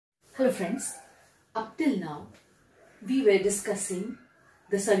Hello friends, up till now we were discussing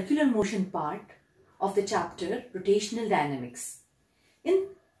the circular motion part of the chapter Rotational Dynamics. In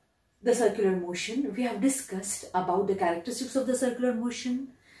the circular motion we have discussed about the characteristics of the circular motion,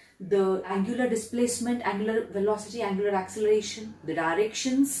 the angular displacement, angular velocity, angular acceleration, the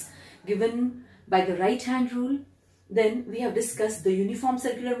directions given by the right hand rule. Then we have discussed the uniform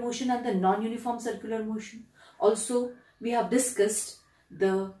circular motion and the non-uniform circular motion. Also we have discussed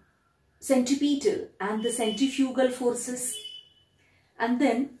the centripetal and the centrifugal forces, and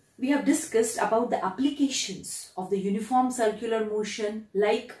then we have discussed about the applications of the uniform circular motion,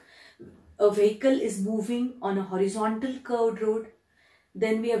 like a vehicle is moving on a horizontal curved road.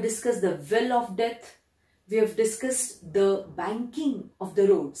 Then we have discussed the well of death. We have discussed the banking of the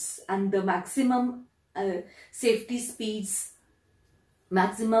roads and the maximum safety speeds,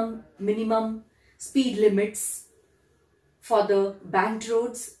 maximum minimum speed limits for the banked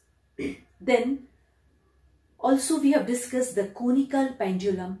roads. Then also we have discussed the conical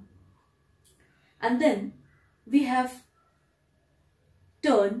pendulum, and then we have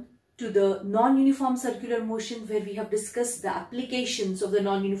turned to the non-uniform circular motion, where we have discussed the applications of the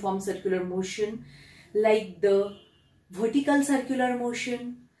non-uniform circular motion, like the vertical circular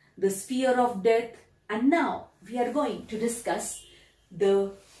motion, the sphere of death, and now we are going to discuss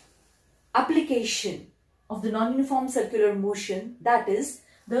the application of the non-uniform circular motion, that is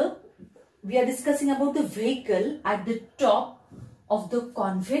we are discussing about the vehicle at the top of the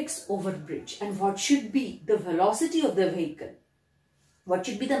convex overbridge and what should be the velocity of the vehicle. What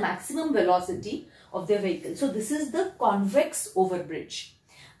should be the maximum velocity of the vehicle? So this is the convex overbridge,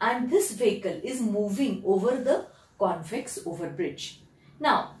 and this vehicle is moving over the convex overbridge.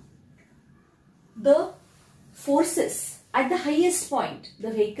 Now, the forces at the highest point,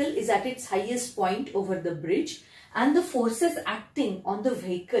 the vehicle is at its highest point over the bridge, and the forces acting on the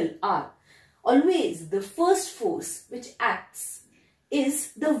vehicle are always the first force which acts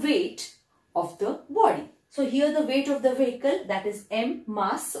is the weight of the body. So here the weight of the vehicle, that is m,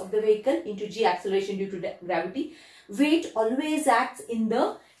 mass of the vehicle, into g, acceleration due to gravity. Weight always acts in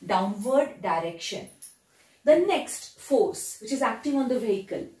the downward direction. The next force which is acting on the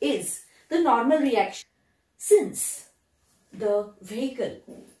vehicle is the normal reaction. Since the vehicle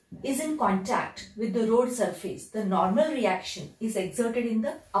is in contact with the road surface, the normal reaction is exerted in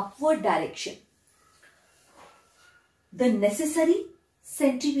the upward direction. The necessary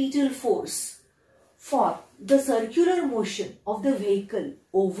centripetal force for the circular motion of the vehicle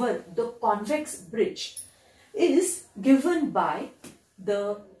over the convex bridge is given by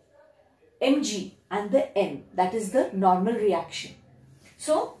the mg and the n, that is the normal reaction.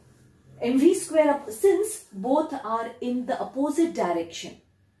 So mv square, since both are in the opposite direction,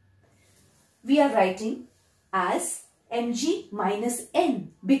 we are writing as mg minus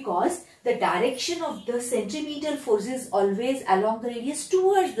n, because the direction of the centripetal force is always along the radius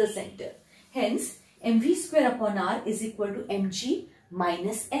towards the center. Hence, mv square upon r is equal to mg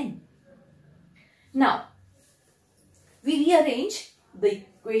minus n. Now, we rearrange the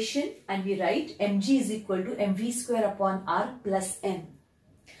equation and we write mg is equal to mv square upon r plus n.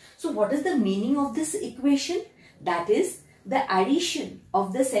 So, what is the meaning of this equation? That is, the addition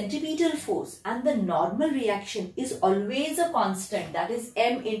of the centripetal force and the normal reaction is always a constant, that is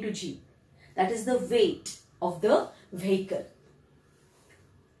m into g. That is the weight of the vehicle.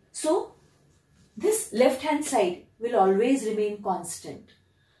 So, this left hand side will always remain constant.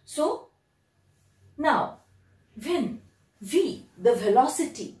 So, now when the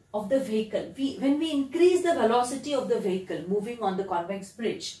velocity of the vehicle, when we increase the velocity of the vehicle moving on the convex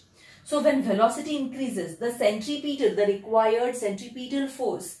bridge, so when velocity increases, the centripetal, the required centripetal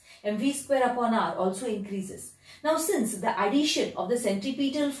force, mv square upon r, also increases. Now, since the addition of the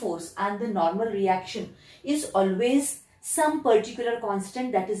centripetal force and the normal reaction is always some particular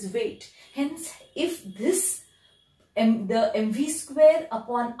constant, that is weight. Hence, if this the mv square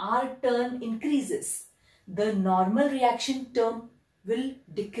upon r term increases, the normal reaction term will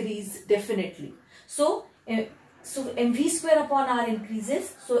decrease definitely. So mv square upon r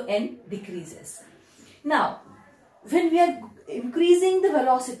increases, so n decreases. Now, when we are increasing the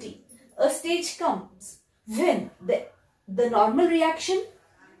velocity, a stage comes when the normal reaction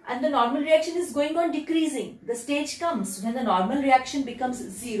and the normal reaction is going on decreasing. The stage comes when the normal reaction becomes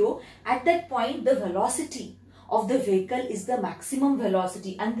 0. At that point, the velocity of the vehicle is the maximum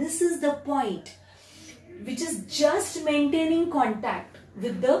velocity, and this is the point which is just maintaining contact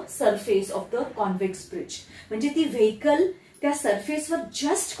with the surface of the convex bridge. म्हणजे ती vehicle त्या surface वर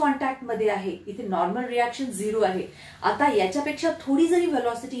just contact मध्ये आहे. इथे normal reaction 0 आहे. आता याच्यापेक्षा थोडी जरी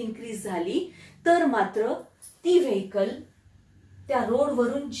velocity increase झाली तर मात्र ती vehicle त्या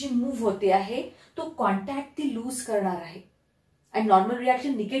रोडवरून जी मूव्ह होते आहे तो कॉन्टॅक्ट ती लूज करणार आहे आणि नॉर्मल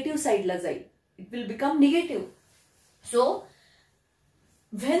रिॲक्शन निगेटिव्ह साईडला जाईल. It will become negative. So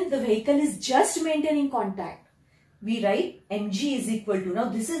when the vehicle is just maintaining contact, we write mg is equal to, now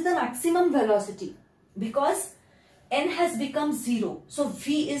this is the maximum velocity because n has become 0. So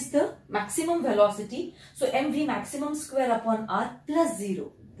v is the maximum velocity. So mv maximum square upon r plus 0.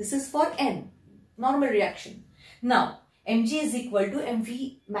 This is for n, normal reaction. Now mg is equal to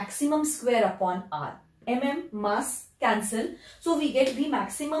mv maximum square upon r. mm mass cancel. So we get v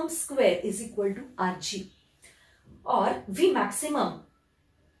maximum square is equal to rg, or v maximum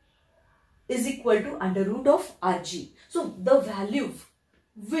is equal to under root of rg. So the value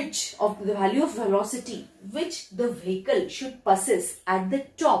of velocity which the vehicle should possess at the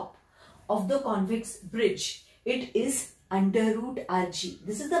top of the convex bridge, it is under root rg.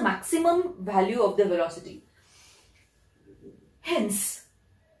 This is the maximum value of the velocity. Hence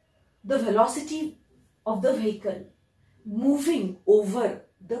the velocity of the vehicle moving over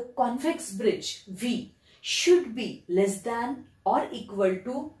the convex bridge v should be less than or equal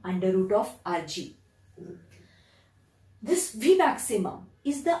to under root of rg. This v maximum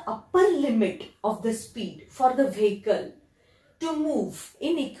is the upper limit of the speed for the vehicle to move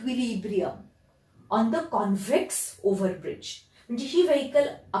in equilibrium on the convex over bridge. म्हणजे ही vehicle,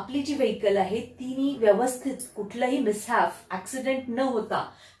 आपली जी vehicle आहे तिने व्यवस्थित कुठलाही mishap accident न होता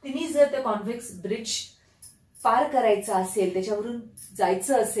तिने जर त्या कॉन्व्हेक्स ब्रिज पार करायचा असेल, त्याच्यावरून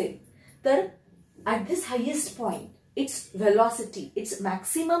जायचं असेल, तर at this highest point its velocity, its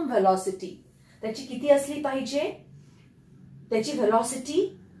maximum velocity, त्याची किती असली पाहिजे? त्याची velocity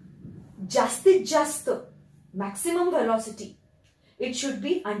जास्तीत जास्त maximum velocity it should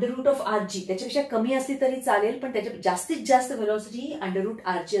be under root of rg. त्याच्यापेक्षा कमी असली तरी चालेल, पण त्याच्या जास्तीत जास्त velocity ही under root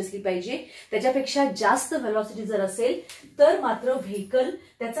rg असली पाहिजे. त्याच्यापेक्षा जास्त velocity जर असेल तर मात्र व्हेकल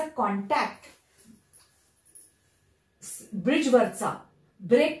त्याचा कॉन्टॅक्ट ब्रिजवरचा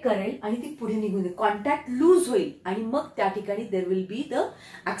ब्रेक करेल आणि ती पुढे निघून जाईल, कॉन्टॅक्ट लूज होईल आणि मग त्या ठिकाणी there will be the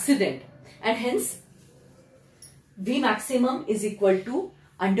accident. And hence v maximum is equal to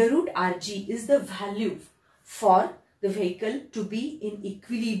under root rg is the value for the vehicle to be in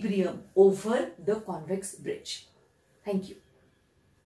equilibrium over the convex bridge. Thank you.